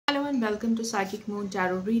and welcome to Psychic Moon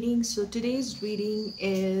Tarot reading. So today's reading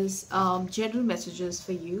is general messages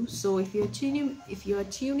for you. So if you're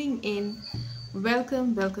tuning in,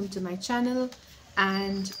 welcome to my channel,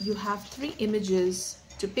 and you have 3 images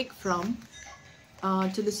to pick from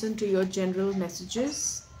to listen to your general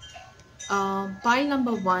messages. Pile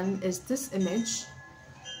number 1 is this image,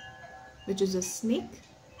 which is a snake.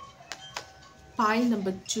 Pile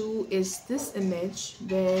number 2 is this image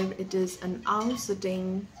where it is an owl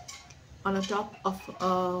sitting on the top of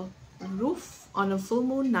a roof on a full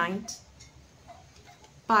moon night.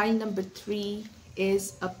 Pile number 3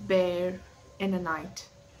 is a bear in a night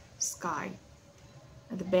sky,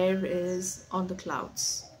 and the bear is on the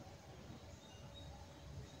clouds.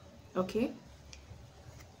 Okay.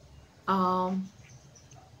 I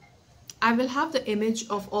will have the image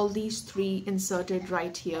of all these 3 inserted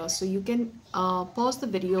right here, so you can pause the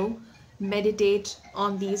video, meditate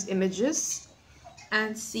on these images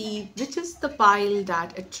and see which is the pile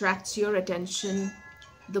that attracts your attention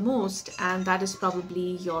the most, and that is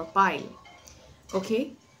probably your pile.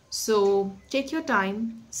 Okay, so take your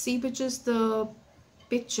time, see which is the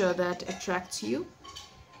picture that attracts you,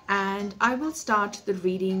 and I will start the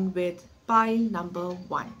reading with pile number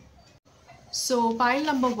 1. So pile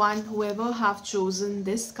number 1, whoever have chosen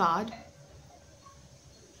this card,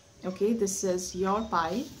 okay, this is your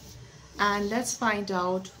pile, and let's find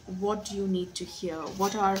out what you need to hear.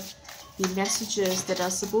 What are the messages that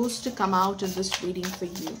are supposed to come out in this reading for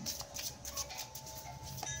you?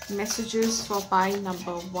 Messages for pile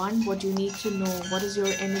number 1. What you need to know. What is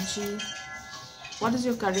your energy? What is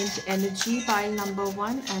your current energy, pile number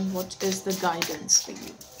 1, and what is the guidance for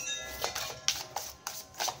you?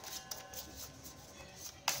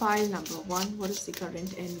 Pile number 1, what is the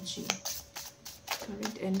current energy?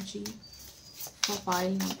 Current energy for pile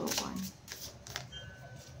number 1.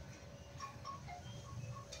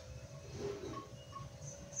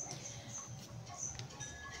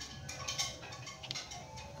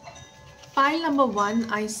 Pile number 1,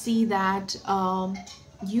 I see that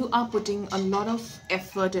you are putting a lot of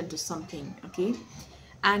effort into something, okay?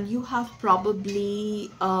 And you have probably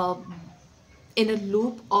in a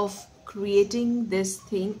loop of creating this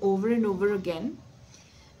thing over and over again,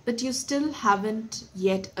 but you still haven't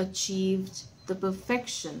yet achieved the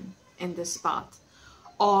perfection in this path,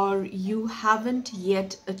 or you haven't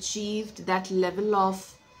yet achieved that level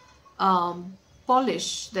of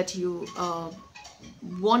polish that you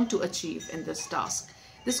want to achieve in this task.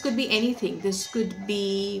 This could be anything. This could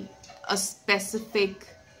be a specific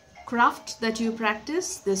craft that you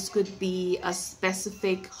practice. This could be a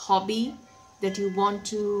specific hobby that you want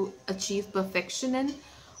to achieve perfection in,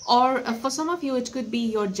 or for some of you it could be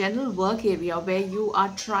your general work area where you are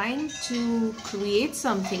trying to create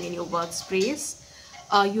something in your workspace.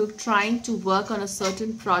 You're trying to work on a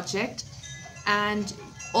certain project, and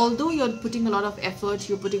although you're putting a lot of effort,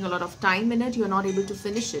 you're putting a lot of time in it, you're not able to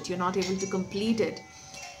finish it, you're not able to complete it,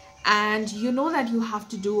 and you know that you have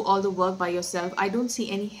to do all the work by yourself. I don't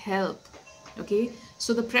see any help. Okay,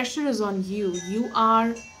 so the pressure is on you. You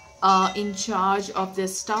are in charge of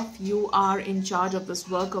this stuff. You are in charge of this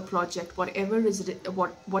work or project, whatever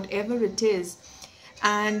it is,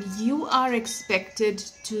 and you are expected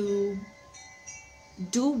to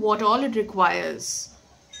do what all it requires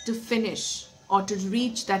to finish or to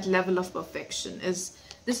reach that level of perfection. This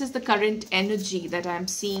is the current energy that I'm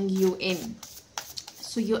seeing you in.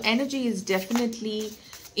 So your energy is definitely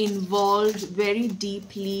involved very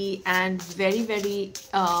deeply and very, very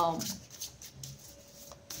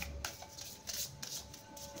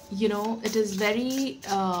you know, it is very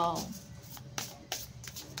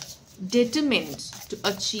determined to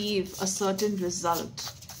achieve a certain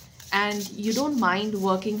result, and you don't mind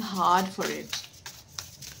working hard for it.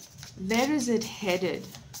 Where is it headed?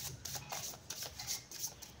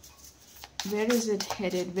 Where is it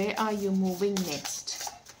headed? Where are you moving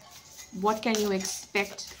next? What can you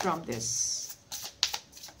expect from this?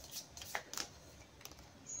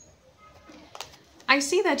 I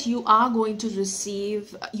see that you are going to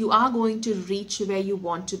receive, you are going to reach where you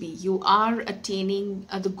want to be. You are attaining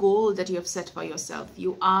the goal that you have set for yourself.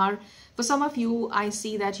 You are, for some of you, I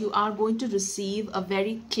see that you are going to receive a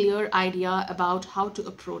very clear idea about how to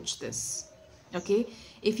approach this. Okay,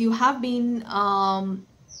 if you have been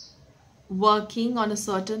working on a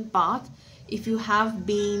certain path, if you have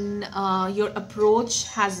been, your approach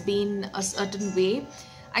has been a certain way,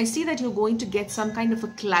 I see that you're going to get some kind of a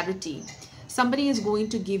clarity. Somebody is going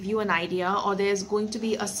to give you an idea, or there's going to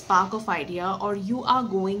be a spark of idea, or you are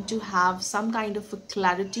going to have some kind of a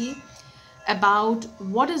clarity about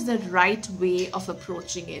what is the right way of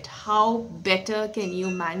approaching it. How better can you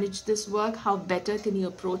manage this work? How better can you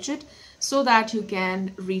approach it so that you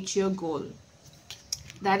can reach your goal?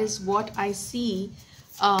 That is what I see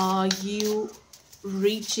you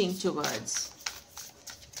reaching towards.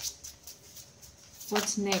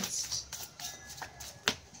 What's next?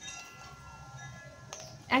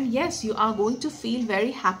 And yes, you are going to feel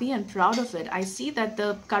very happy and proud of it. I see that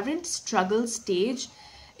the current struggle stage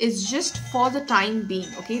is just for the time being.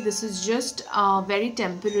 Okay, this is just very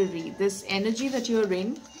temporary. This energy that you're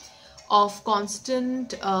in of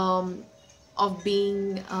constant of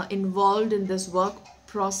being involved in this work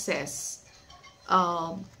process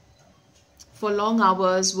for long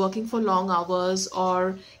hours, working for long hours,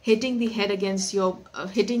 or hitting the head against your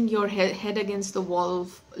hitting your head against the wall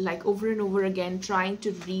like over and over again, trying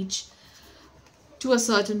to reach to a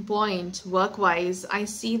certain point work-wise. I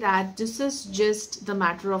see that this is just the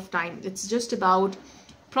matter of time. It's just about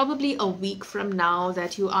probably a week from now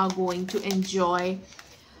that you are going to enjoy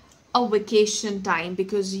a vacation time,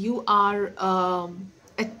 because you are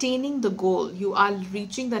attaining the goal. You are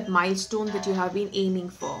reaching that milestone that you have been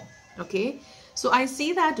aiming for. Okay, so I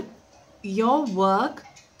see that your work,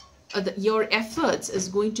 your efforts is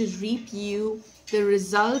going to reap you the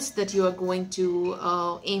results that you are going to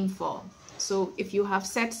aim for. So if you have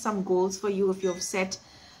set some goals for you, if you have set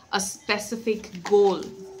a specific goal,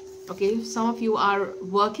 okay, some of you are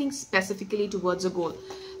working specifically towards a goal.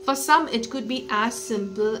 For some, it could be as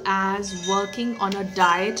simple as working on a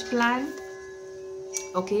diet plan,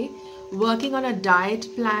 okay, working on a diet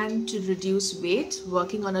plan to reduce weight,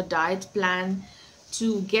 working on a diet plan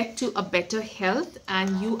to get to a better health,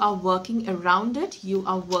 and you are working around it. You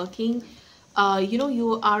are working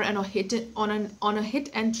you are on a hit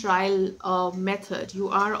and trial method. You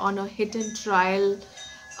are on a hit and trial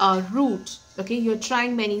route. Okay, you're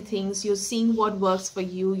trying many things. You're seeing what works for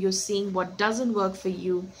you. You're seeing what doesn't work for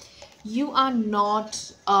you. You are not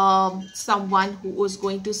someone who is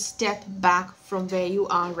going to step back from where you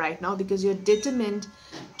are right now, because you're determined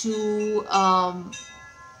to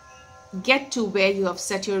get to where you have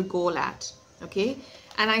set your goal at. Okay,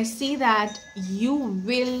 and I see that you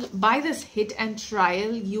will, by this hit and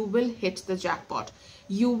trial, you will hit the jackpot.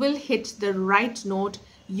 You will hit the right note.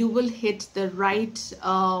 You will hit the right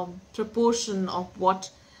proportion of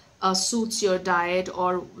what suits your diet,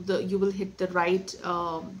 or you will hit the right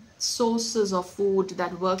sources of food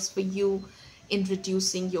that works for you in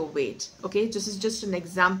reducing your weight. Okay, this is just an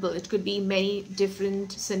example. It could be many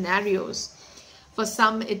different scenarios. For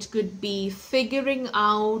some, it could be figuring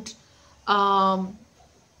out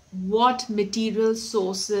what material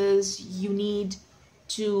sources you need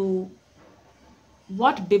to,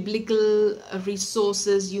 what biblical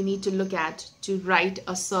resources you need to look at to write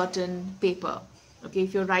a certain paper. Okay,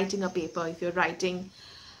 if you're writing a paper, if you're writing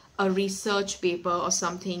a research paper or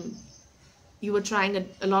something, you were trying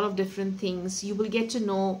a lot of different things, you will get to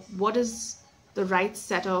know what is the right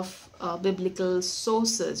set of biblical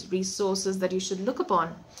sources, resources that you should look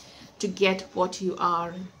upon to get what you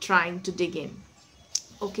are trying to dig in.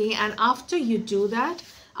 Okay, and after you do that,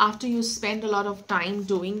 after you spend a lot of time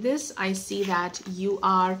doing this, I see that you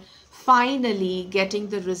are finally getting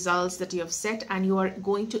the results that you have set, and you are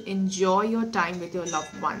going to enjoy your time with your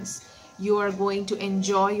loved ones. You are going to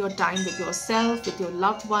enjoy your time with yourself, with your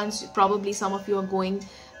loved ones. Probably some of you are going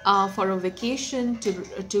for a vacation to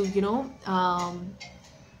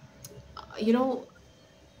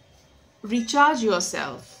recharge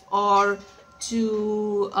yourself, or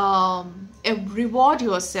to reward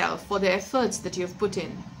yourself for the efforts that you have put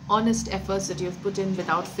in, honest efforts that you have put in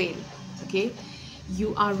without fail. Okay,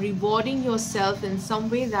 you are rewarding yourself in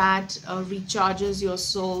some way that recharges your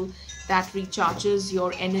soul, that recharges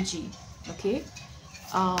your energy. Okay,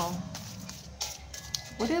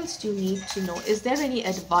 what else do you need to know? Is there any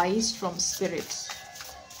advice from Spirit?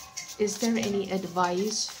 Is there any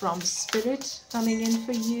advice from Spirit coming in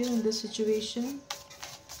for you in this situation?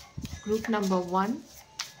 Group number 1.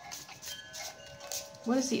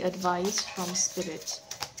 What is the advice from Spirit?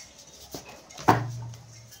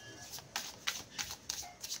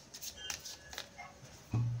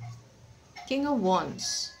 King of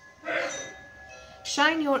Wands.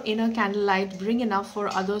 Shine your inner candlelight, bring enough for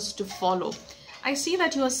others to follow. I see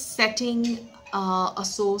that you are setting a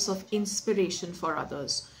source of inspiration for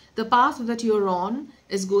others. The path that you're on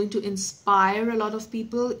is going to inspire a lot of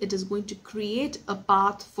people. It is going to create a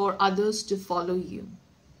path for others to follow you.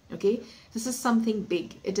 Okay, this is something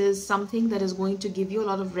big. It is something that is going to give you a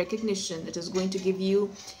lot of recognition. It is going to give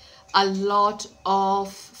you a lot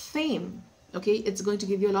of fame. Okay, it's going to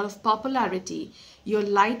give you a lot of popularity. Your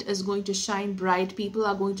light is going to shine bright. People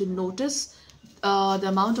are going to notice the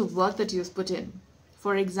amount of work that you've put in.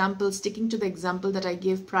 For example, sticking to the example that I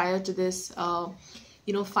gave prior to this,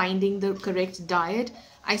 finding the correct diet,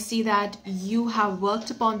 I see that you have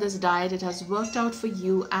worked upon this diet. It has worked out for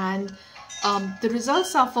you, and the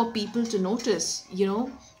results are for people to notice.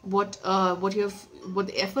 What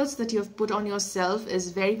the efforts that you have put on yourself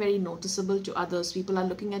is very, very noticeable to others. People are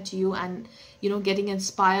looking at you and getting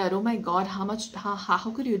inspired. Oh my God,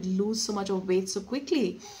 how could you lose so much of weight so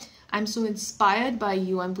quickly? I'm so inspired by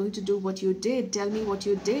you. I'm going to do what you did. Tell me what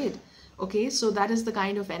you did. Okay, so that is the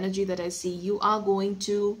kind of energy that I see. You are going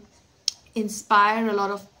to inspire a lot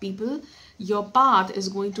of people. Your path is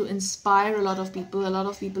going to inspire a lot of people. A lot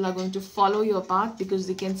of people are going to follow your path because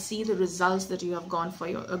they can see the results that you have got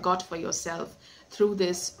for yourself through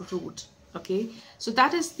this route. Okay, so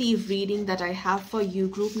that is the reading that I have for you,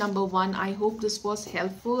 group number 1. I hope this was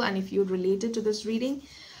helpful, and if you related to this reading,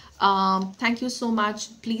 thank you so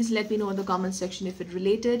much. Please let me know in the comment section if it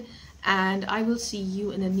related, and I will see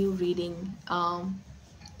you in a new reading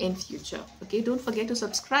in future. Okay, don't forget to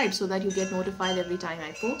subscribe so that you get notified every time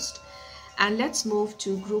I post. And let's move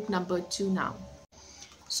to group number 2 now.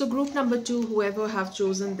 So group number 2, whoever have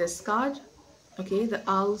chosen this card, okay, the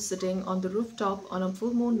owl sitting on the rooftop on a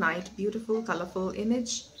full moon night, beautiful colorful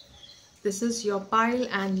image. This is your pile,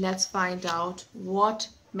 and let's find out what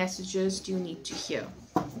messages do you need to hear.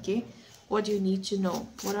 Okay, what do you need to know?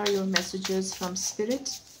 What are your messages from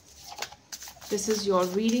spirit? This is your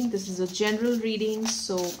reading. This is a general reading,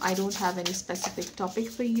 so I don't have any specific topic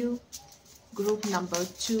for you. Group number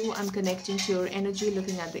 2, I'm connecting to your energy,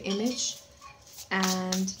 looking at the image,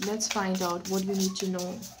 and let's find out what you need to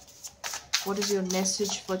know. What is your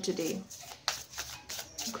message for today?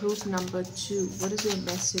 Group number 2, what is your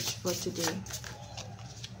message for today?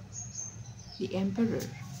 The Emperor.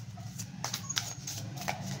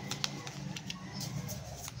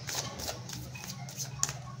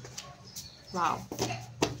 Wow.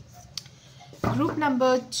 Group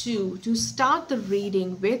number 2, to start the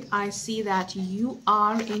reading with, I see that you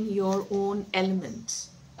are in your own element.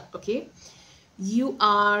 Okay, you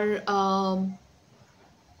are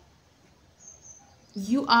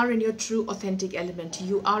in your true authentic element.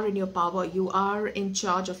 You are in your power. You are in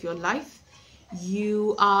charge of your life.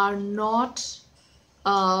 You are not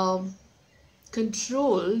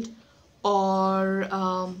controlled or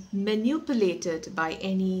manipulated by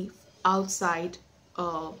any outside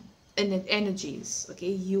energies.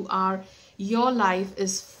 Okay, your life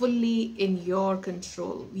is fully in your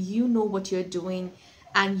control. You know what you're doing,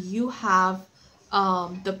 and you have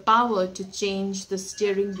the power to change the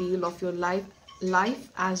steering wheel of your life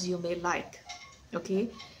as you may like. Okay,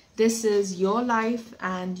 this is your life,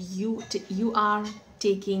 and you are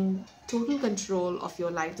taking total control of your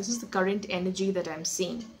life. This is the current energy that I'm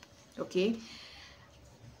seeing. Okay,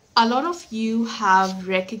 a lot of you have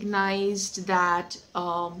recognized that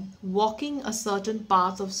walking a certain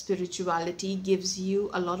path of spirituality gives you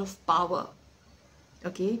a lot of power.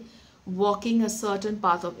 Okay, walking a certain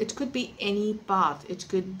path of, it could be any path. It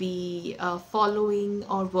could be following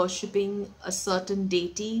or worshipping a certain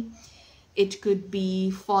deity. It could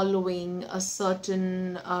be following a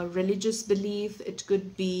certain religious belief. It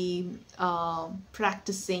could be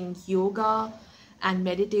practicing yoga and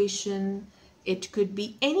meditation. It could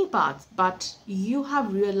be any path, but you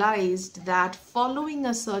have realized that following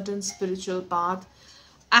a certain spiritual path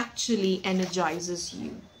actually energizes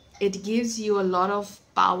you. It gives you a lot of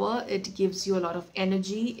power. It gives you a lot of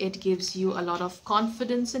energy. It gives you a lot of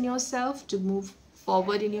confidence in yourself to move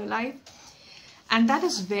forward in your life. And that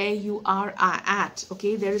is where you are at.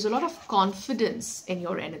 Okay, there is a lot of confidence in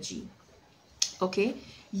your energy. Okay,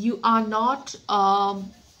 you are not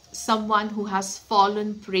someone who has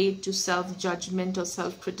fallen prey to self-judgment or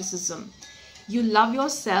self-criticism. You love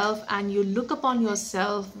yourself, and you look upon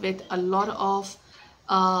yourself with a lot of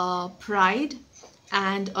pride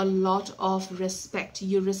and a lot of respect.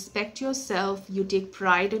 You respect yourself. You take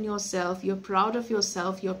pride in yourself. You're proud of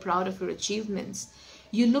yourself. You're proud of your achievements.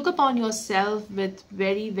 You look upon yourself with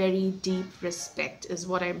very, very deep respect is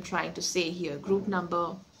what I'm trying to say here. Group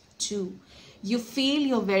number 2. You feel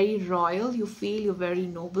you're very royal. You feel you're very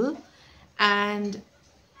noble. And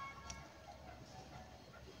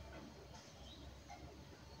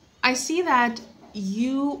I see that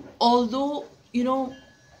you, although, you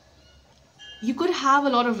could have a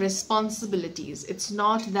lot of responsibilities. It's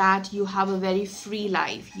not that you have a very free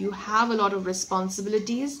life. You have a lot of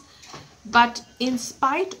responsibilities. But in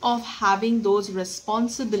spite of having those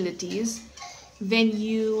responsibilities, when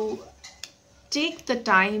you take the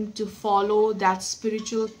time to follow that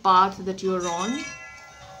spiritual path that you're on,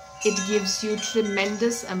 It gives you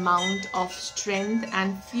tremendous amount of strength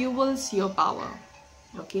and fuels your power.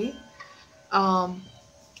 Okay.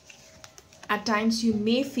 At times you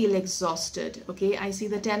may feel exhausted. Okay, I see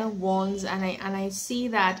the Ten of Wands, and I see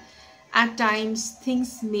that at times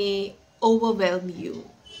things may overwhelm you.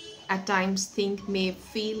 At times things may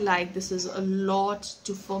feel like this is a lot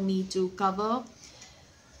for me to cover.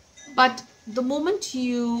 But the moment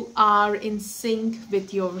you are in sync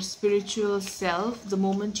with your spiritual self, the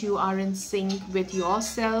moment you are in sync with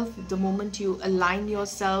yourself, the moment you align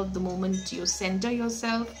yourself, the moment you center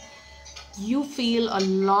yourself, you feel a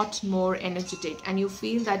lot more energetic, and you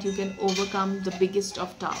feel that you can overcome the biggest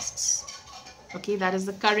of tasks. Okay, that is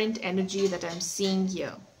the current energy that I'm seeing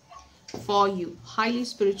here for you. Highly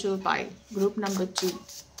spiritual pile, group number 2.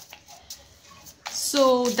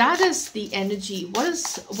 So that is the energy.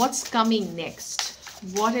 What's coming next?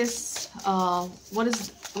 What is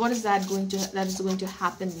that going to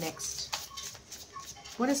happen next?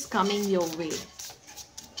 What is coming your way?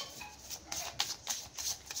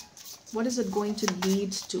 What is it going to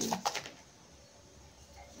lead to?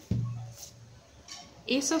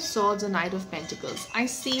 Ace of Swords and Knight of Pentacles. I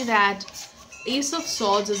see that Ace of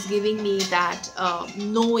Swords is giving me that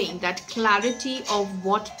knowing, that clarity of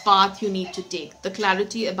what path you need to take. The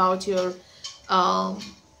clarity about your,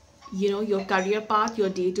 your career path, your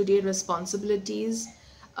day-to-day responsibilities,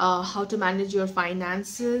 how to manage your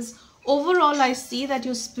finances. Overall, I see that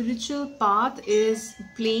your spiritual path is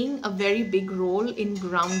playing a very big role in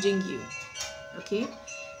grounding you. Okay,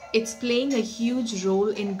 it's playing a huge role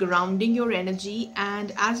in grounding your energy,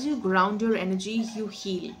 and as you ground your energy, you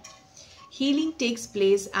heal. Healing takes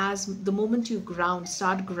place as the moment you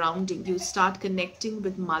start grounding, you start connecting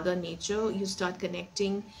with Mother Nature, you start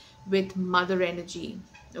connecting with Mother Energy.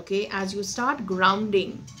 Okay, as you start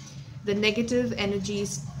grounding, the negative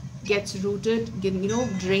energies gets rooted,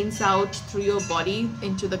 drains out through your body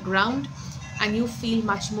into the ground, and you feel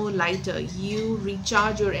much more lighter. You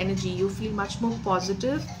recharge your energy, you feel much more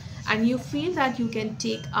positive, and you feel that you can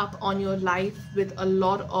take up on your life with a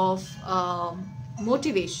lot of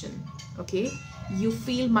motivation. Okay, you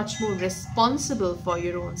feel much more responsible for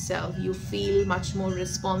your own self, you feel much more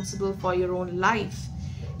responsible for your own life.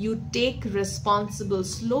 You take responsible,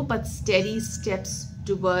 slow but steady steps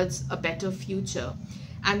towards a better future.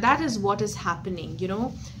 And that is what is happening.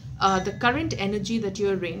 The current energy that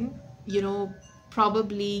you're in,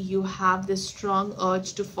 probably you have this strong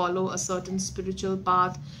urge to follow a certain spiritual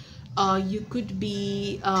path. You could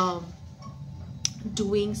be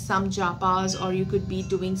doing some japas, or you could be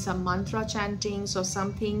doing some mantra chantings or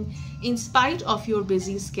something in spite of your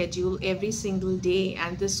busy schedule every single day.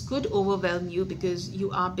 And this could overwhelm you because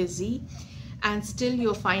you are busy, and still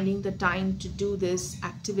you're finding the time to do this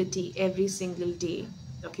activity every single day.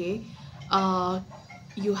 Okay,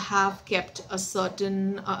 you have kept a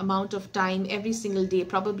certain amount of time every single day,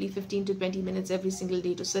 probably 15 to 20 minutes every single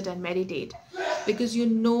day, to sit and meditate, because you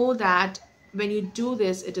know that when you do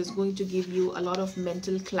this, it is going to give you a lot of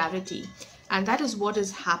mental clarity. And that is what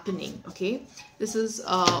is happening. Okay, this is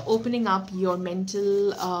opening up your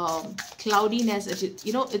mental cloudiness.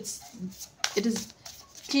 It is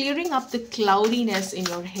clearing up the cloudiness in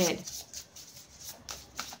your head.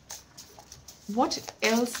 What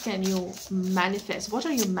else can you manifest? What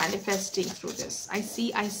are you manifesting through this? I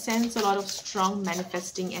sense a lot of strong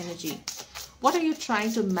manifesting energy. What are you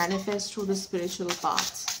trying to manifest through the spiritual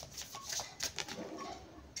path?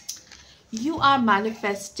 You are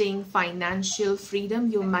manifesting financial freedom.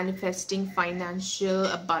 You're manifesting financial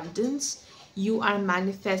abundance. You are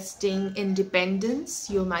manifesting independence.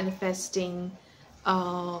 You're manifesting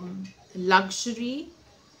luxury.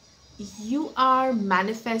 You are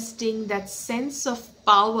manifesting that sense of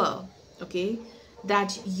power, okay,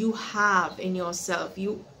 that you have in yourself.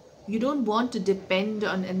 You don't want to depend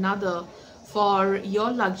on another for your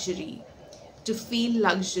luxury, to feel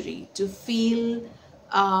luxury, to feel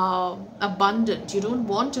abundant. You don't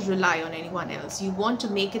want to rely on anyone else. You want to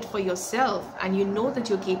make it for yourself, and you know that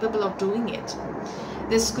you're capable of doing it.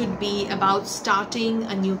 This could be about starting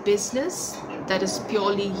a new business that is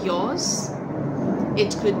purely yours.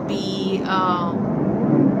 It could be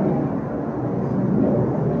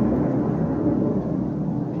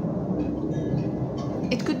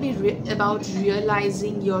about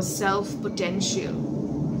realizing your self-potential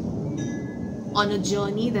on a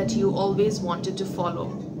journey that you always wanted to follow.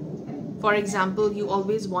 For example, you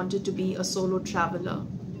always wanted to be a solo traveler,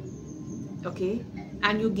 okay?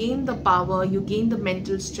 And you gain the power, you gain the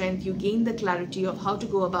mental strength, you gain the clarity of how to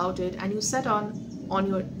go about it, and you set on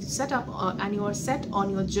your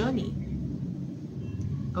journey.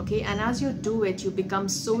 Okay, and as you do it, you become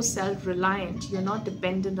so self-reliant. You're not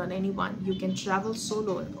dependent on anyone. You can travel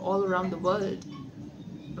solo all around the world.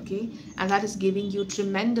 Okay, and that is giving you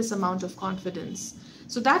tremendous amount of confidence.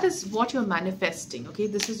 So that is what you're manifesting. Okay,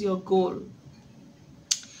 this is your goal.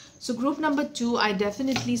 So group number 2, I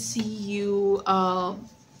definitely see you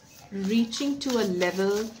reaching to a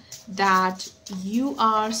level that you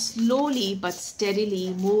are slowly but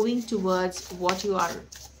steadily moving towards what you are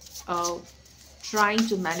trying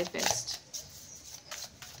to manifest.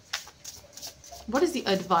 What is the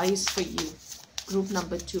advice for you, group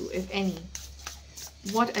number 2, if any?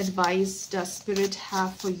 What advice does Spirit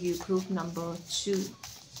have for you, group number 2?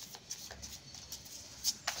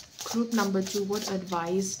 Group number 2, what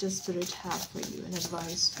advice does Spirit have for you? An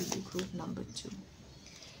advice for you, group number 2.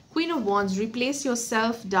 Queen of Wands, replace your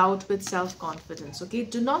self-doubt with self-confidence. Okay,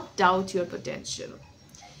 do not doubt your potential.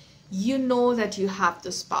 You know that you have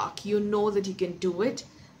the spark. You know that you can do it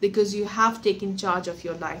because you have taken charge of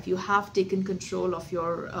your life. You have taken control of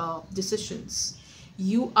your decisions.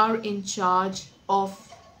 You are in charge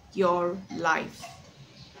of your life.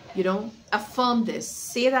 You know, affirm this.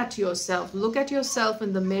 Say that to yourself. Look at yourself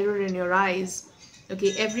in the mirror in your eyes.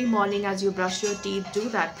 Okay, every morning as you brush your teeth, do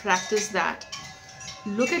that. Practice that.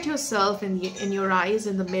 Look at yourself in your eyes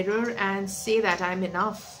in the mirror and say that I'm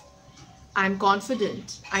enough. I'm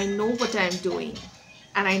confident. I know what I'm doing.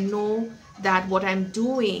 And I know that what I'm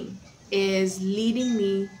doing is leading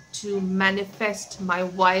me to manifest my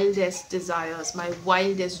wildest desires, my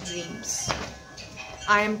wildest dreams.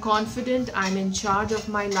 I am confident. I'm in charge of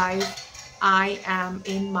my life. I am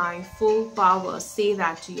in my full power. Say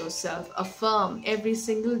that to yourself. Affirm every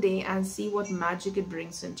single day and see what magic it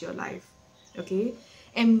brings into your life. Okay?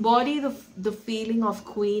 Embody the feeling of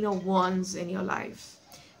Queen of Wands in your life.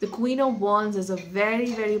 The Queen of Wands is a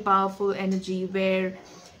very, very powerful energy where,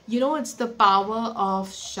 you know, it's the power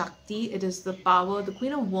of Shakti. It is the power, the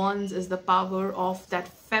Queen of Wands is the power of that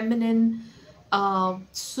feminine,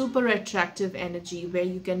 super attractive energy where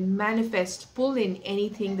you can manifest, pull in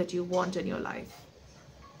anything that you want in your life.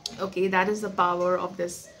 Okay, that is the power of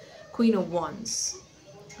this Queen of Wands.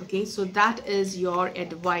 Okay, so that is your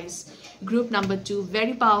advice. Group number 2,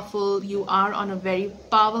 very powerful. You are on a very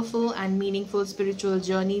powerful and meaningful spiritual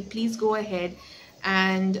journey. Please go ahead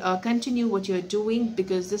and continue what you're doing,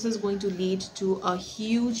 because this is going to lead to a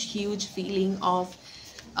huge feeling of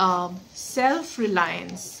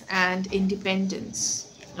self-reliance and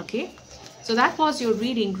independence. Okay, so that was your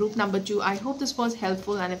reading, group number 2. I hope this was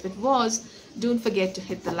helpful, and if it was, don't forget to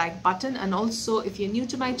hit the like button. And also, if you're new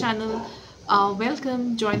to my channel,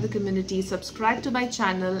 welcome, join the community, subscribe to my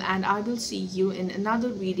channel, and I will see you in another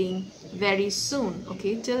reading very soon.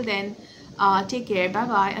 Okay, till then, take care, bye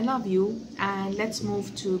bye, I love you. And let's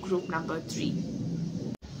move to group number 3.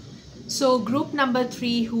 So group number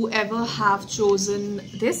 3, whoever have chosen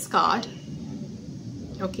this card,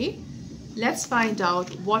 okay, let's find out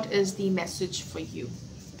what is the message for you.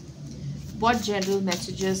 What general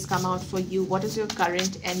messages come out for you? What is your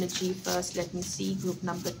current energy? First, let me see, group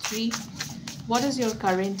number 3. What is your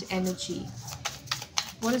current energy?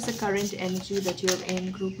 What is the current energy that you're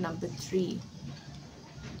in, group number 3?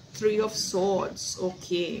 3 of Swords,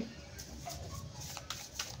 okay.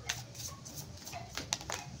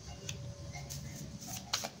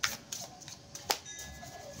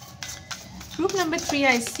 Group number 3,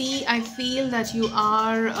 I feel that you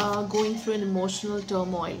are going through an emotional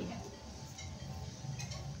turmoil.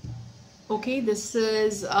 Okay, this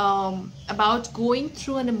is about going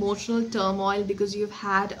through an emotional turmoil because you've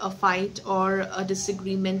had a fight or a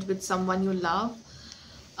disagreement with someone you love.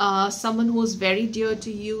 Someone who is very dear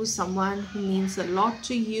to you, someone who means a lot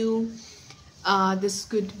to you. This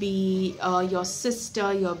could be your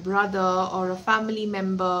sister, your brother, or a family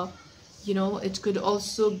member. You know, it could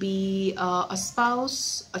also be a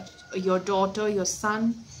spouse, your daughter, your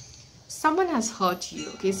son. Someone has hurt you,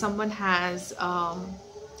 okay? Someone has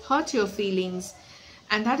hurt your feelings,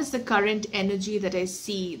 and that is the current energy that I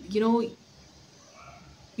see. You know,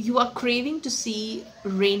 you are craving to see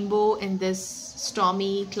rainbow in this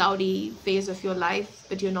stormy, cloudy phase of your life,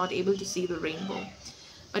 but you're not able to see the rainbow.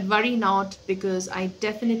 But worry not, because I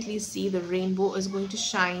definitely see the rainbow is going to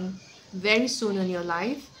shine very soon in your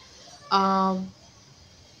life.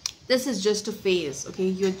 This is just a phase, okay?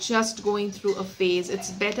 You're just going through a phase.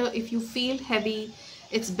 It's better if you feel heavy,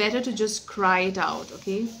 it's better to just cry it out,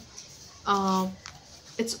 okay?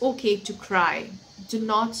 It's okay to cry. Do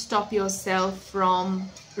not stop yourself from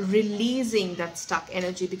releasing that stuck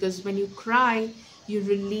energy, because when you cry, you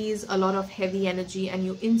release a lot of heavy energy and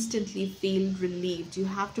you instantly feel relieved. You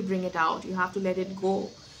have to bring it out. You have to let it go.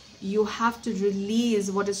 You have to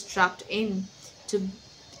release what is trapped in to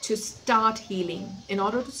to start healing. In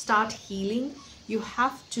order to start healing, you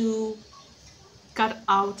have to cut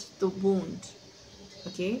out the wound.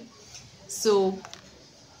 Okay, so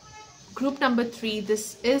group number 3,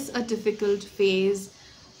 this is a difficult phase.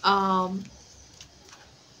 3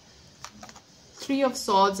 of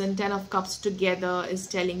Swords and 10 of Cups together is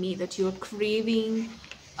telling me that you're craving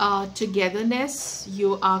togetherness.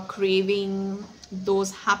 You are craving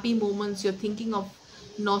those happy moments. You're thinking of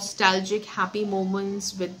nostalgic happy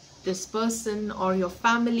moments with this person or your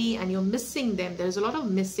family, and you're missing them. There's a lot of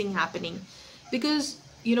missing happening because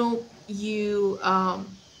you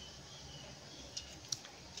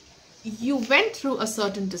went through a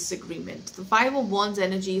certain disagreement. The 5 of Wands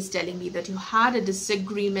energy is telling me that you had a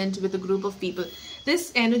disagreement with a group of people.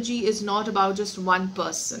 This energy is not about just one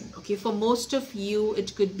person. Okay, for most of you,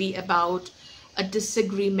 it could be about a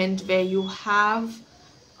disagreement where you have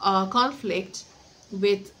a conflict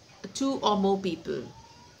with 2 or more people.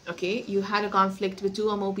 Okay, you had a conflict with 2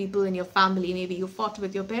 or more people in your family. Maybe you fought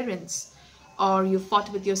with your parents, or you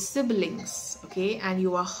fought with your siblings, okay, and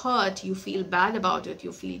you are hurt, you feel bad about it,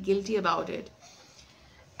 you feel guilty about it,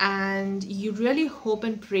 and you really hope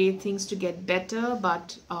and pray things to get better,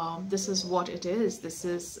 but this is what it is. This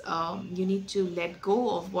is, you need to let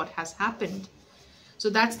go of what has happened. So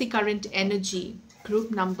that's the current energy,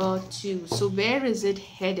 group number 2. So where is it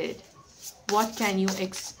headed? What can you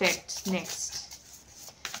expect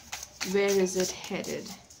next? Where is it headed?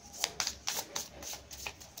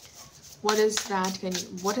 What is that?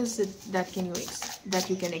 What is it that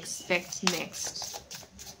you can expect next?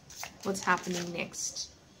 What's happening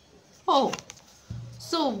next? Oh,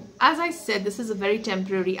 so as I said, this is a very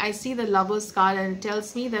temporary. I see the Lover's card, and it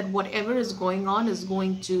tells me that whatever is going on is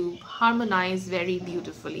going to harmonize very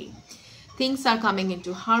beautifully. Things are coming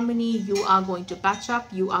into harmony. You are going to patch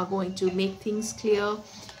up. You are going to make things clear.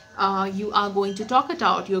 You are going to talk it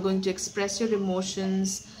out. You're going to express your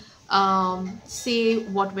emotions. Say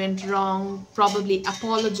what went wrong, probably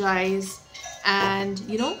apologize, and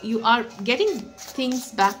you are getting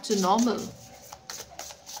things back to normal.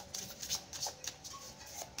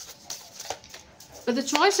 But the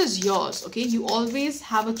choice is yours. Okay, you always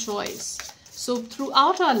have a choice. So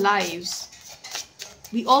throughout our lives,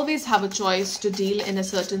 we always have a choice to deal in a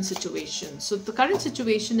certain situation. So the current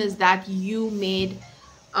situation is that you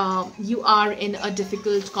are in a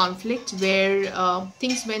difficult conflict where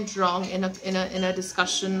things went wrong in a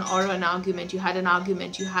discussion or an argument. You had an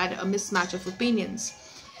argument, you had a mismatch of opinions,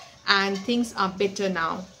 and things are bitter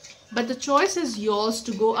now. But the choice is yours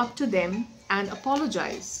to go up to them and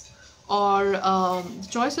apologize, or the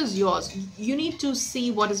choice is yours. You need to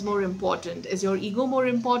see what is more important. Is your ego more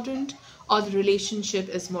important, or the relationship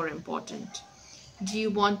is more important? Do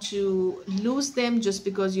you want to lose them just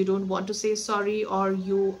because you don't want to say sorry, or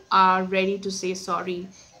you are ready to say sorry,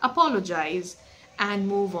 apologize, and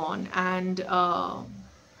move on and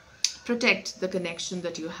protect the connection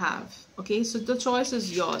that you have? Okay, so the choice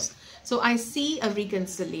is yours. So I see a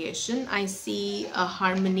reconciliation, I see a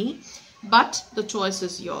harmony, but the choice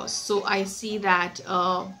is yours. So I see that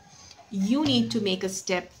you need to make a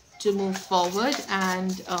step to move forward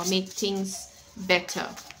and make things better.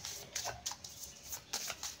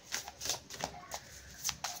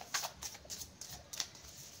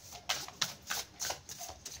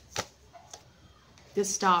 The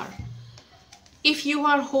Star. If you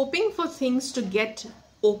are hoping for things to get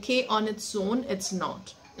okay on its own, it's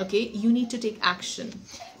not. Okay, you need to take action,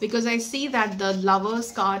 because I see that the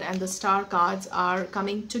Lover's card and the Star cards are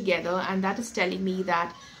coming together, and that is telling me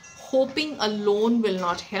that hoping alone will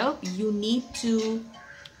not help. You need to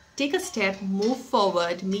take a step, move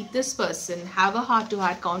forward, meet this person, have a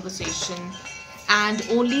heart-to-heart conversation, and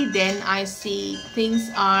only then I see things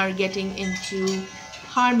are getting into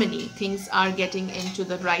harmony, things are getting into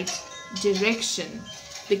the right direction.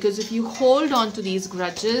 Because if you hold on to these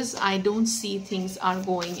grudges, I don't see things are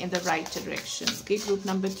going in the right direction. Okay, group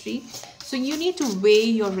number 3. So you need to weigh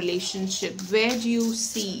your relationship. Where do you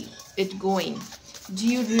see it going? Do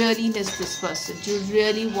you really miss this person? Do you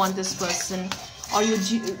really want this person? Or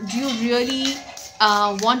do you really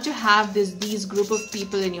want to have these group of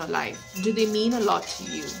people in your life? Do they mean a lot to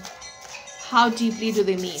you? How deeply do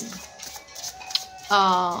they mean?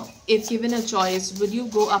 If given a choice, would you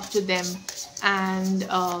go up to them and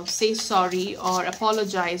say sorry or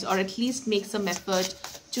apologize, or at least make some effort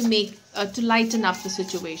to lighten up the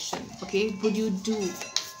situation? Okay, would you do?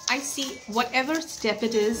 I see whatever step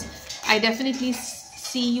it is, I definitely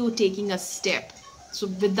see you taking a step. So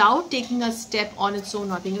without taking a step on its own,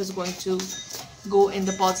 nothing is going to go in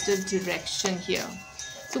the positive direction here.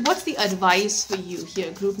 So what's the advice for you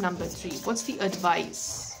here, group number 3? What's the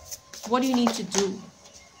advice? What do you need to do?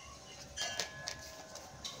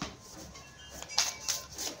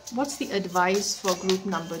 What's the advice for group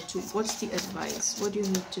number 2? What's the advice? What do you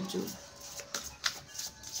need to do?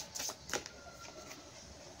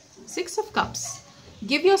 Six of Cups.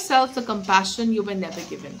 Give yourself the compassion you were never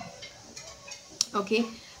given. Okay.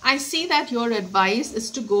 I see that your advice is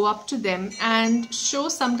to go up to them and show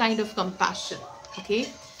some kind of compassion. Okay.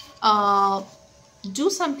 Do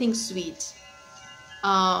something sweet.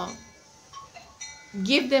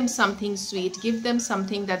 Give them something sweet. Give them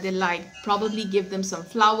something that they like. Probably give them some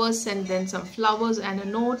flowers. Send them some flowers and a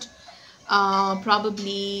note.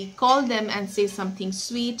 Probably call them and say something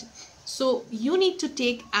sweet. So you need to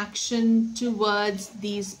take action towards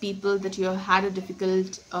these people that you have had a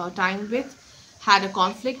difficult time with, had a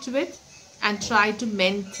conflict with, and try to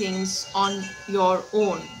mend things on your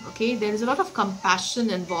own. Okay, there is a lot of compassion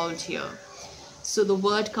involved here. So the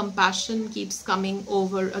word compassion keeps coming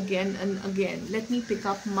over again and again. Let me pick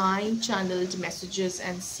up my channeled messages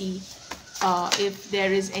and see if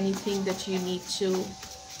there is anything that you need to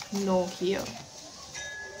know here.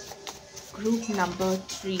 Group number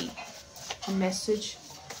 3, a message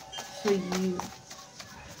for you.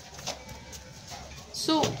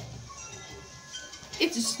 So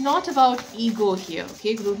it's not about ego here,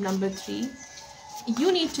 okay? Group number 3.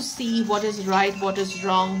 You need to see what is right, what is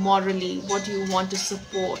wrong morally, what you want to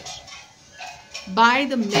support by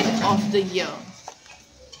the mid of the year.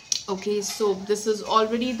 Okay, so this is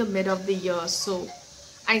already the mid of the year. So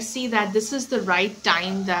I see that this is the right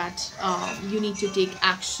time that you need to take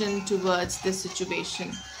action towards this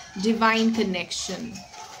situation. Divine connection.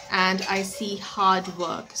 And I see hard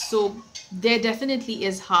work. So there definitely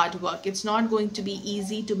is hard work. It's not going to be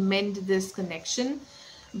easy to mend this connection.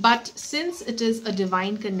 But since it is a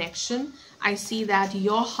divine connection, I see that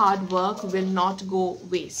your hard work will not go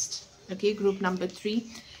waste. Okay, group number 3.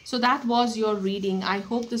 So that was your reading. I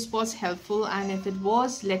hope this was helpful. And if it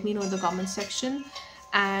was, let me know in the comment section.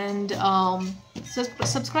 And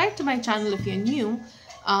subscribe to my channel if you're new,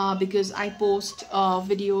 because I post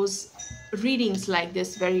videos, readings like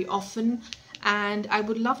this very often. And I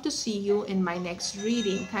would love to see you in my next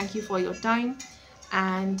reading. Thank you for your time.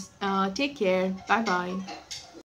 And take care. Bye bye.